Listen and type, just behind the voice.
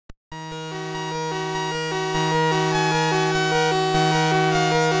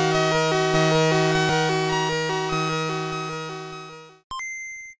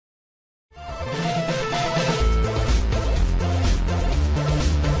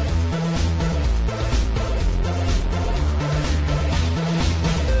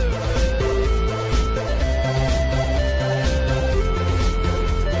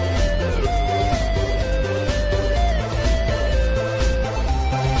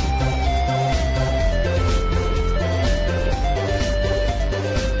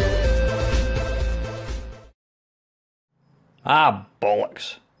Ah,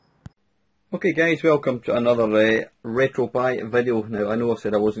 bollocks. Okay guys, welcome to another RetroP-iCade video. Now I know I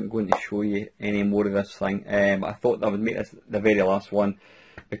said I wasn't going to show you any more of this thing, but I thought I would make this the very last one,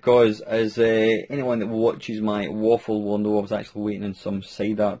 because as anyone that watches my waffle will know, I was actually waiting on some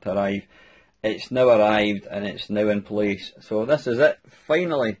side art to arrive. It's now arrived and it's now in place, so this is it,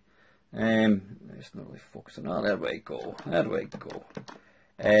 finally. It's not really focusing. Oh, there we go, there we go.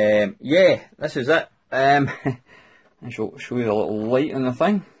 Yeah, this is it. I shall show you a little light on the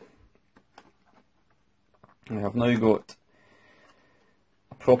thing. I have now got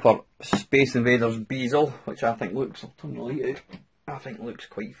a proper Space Invaders bezel, which I think looks, I'll turn the light out, I think looks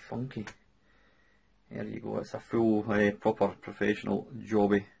quite funky. There you go, it's a full, proper professional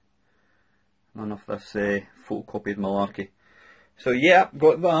jobby. None of this photocopied malarkey. So yeah,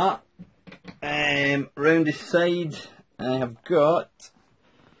 got that. Round the side I have got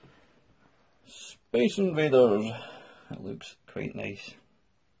Space Invaders. It looks quite nice.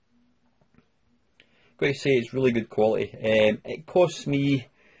 Got to say, it's really good quality. It cost me,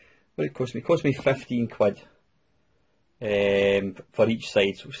 what did it cost me? It cost me 15 quid for each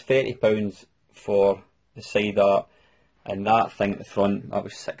side, so it was £30 for the side art, and that thing at the front, that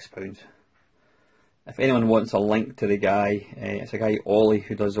was £6. If anyone wants a link to the guy, it's a guy Ollie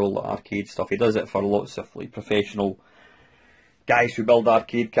who does all the arcade stuff. He does it for lots of like professional guys who build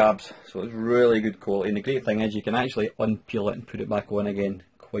arcade cabs, so it's really good quality. And the great thing is you can actually unpeel it and put it back on again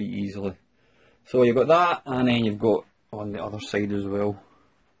quite easily. So you've got that, and then you've got on the other side as well.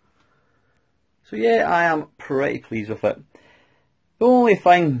 So yeah, I am pretty pleased with it. The only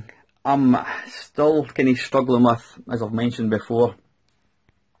thing I'm still kind of struggling with, as I've mentioned before,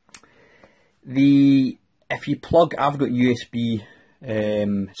 if you plug, I've got USB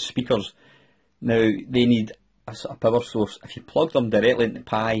speakers. Now they need a power source. If you plug them directly into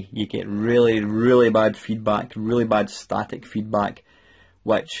Pi, you get really bad feedback, really bad static feedback,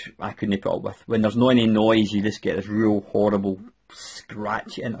 which I couldn't put up with. When there's no any noise, you just get this real horrible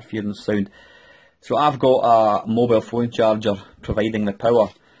scratchy interference sound. So I've got a mobile phone charger providing the power,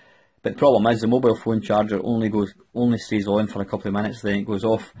 but the problem is the mobile phone charger only stays on for a couple of minutes, then it goes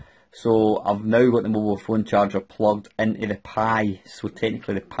off. So I've now got the mobile phone charger plugged into the Pi, so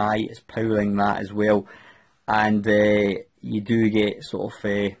technically the Pi is powering that as well, and you do get sort of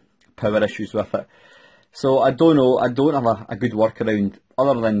power issues with it. So I don't know, I don't have a good workaround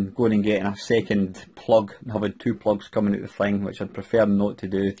other than going and getting a second plug and having two plugs coming out the thing, which I'd prefer not to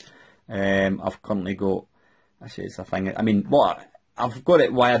do. I've currently got, I say it's a thing, I mean, I've got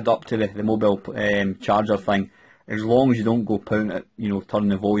it wired up to the mobile charger thing. As long as you don't go pound it, you know, turn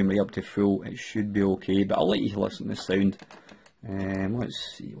the volume right up to full, it should be okay. But I'll let you listen to the sound.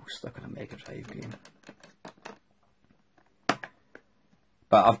 Let's see, we'll stick on a Mega Drive game.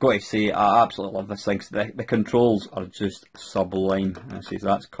 But I've got to say, I absolutely love this thing. The controls are just sublime. And I say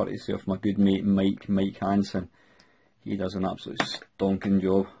that's courtesy of my good mate Mike Hansen. He does an absolute stonking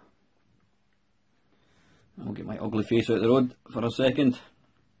job. I'll get my ugly face out of the road for a second.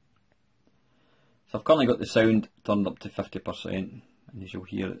 So I've currently got the sound turned up to 50%, and as you'll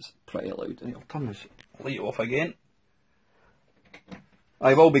hear, it's pretty loud. And I'll turn this light off again.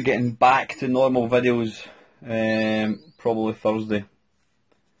 I will be getting back to normal videos probably Thursday.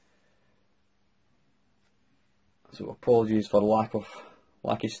 So apologies for lack of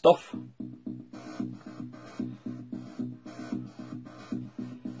stuff.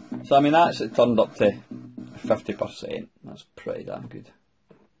 So I mean, that's it turned up to 50%. That's pretty damn good.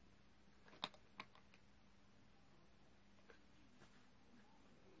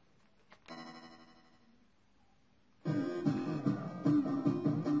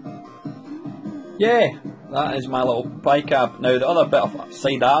 Yeah, that is my little pie cab. Now the other bit of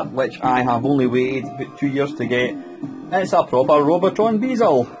side art, which I have only waited about 2 years to get, it's a proper Robotron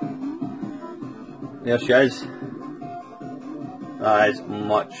bezel. There she is. That is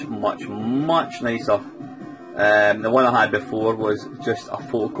much nicer. The one I had before was just a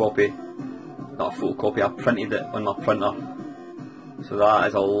photocopy. Not a photocopy, I printed it on my printer. So that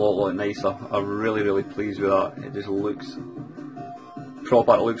is a lot nicer. I'm really pleased with that. It just looks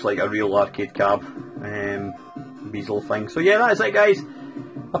proper, it looks like a real arcade cab bezel thing. So yeah, that is it guys.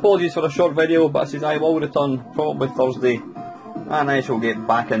 Apologies for a short video, but I will return probably Thursday, and I shall get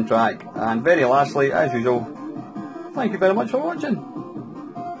back in track. And very lastly, as usual, thank you very much for watching.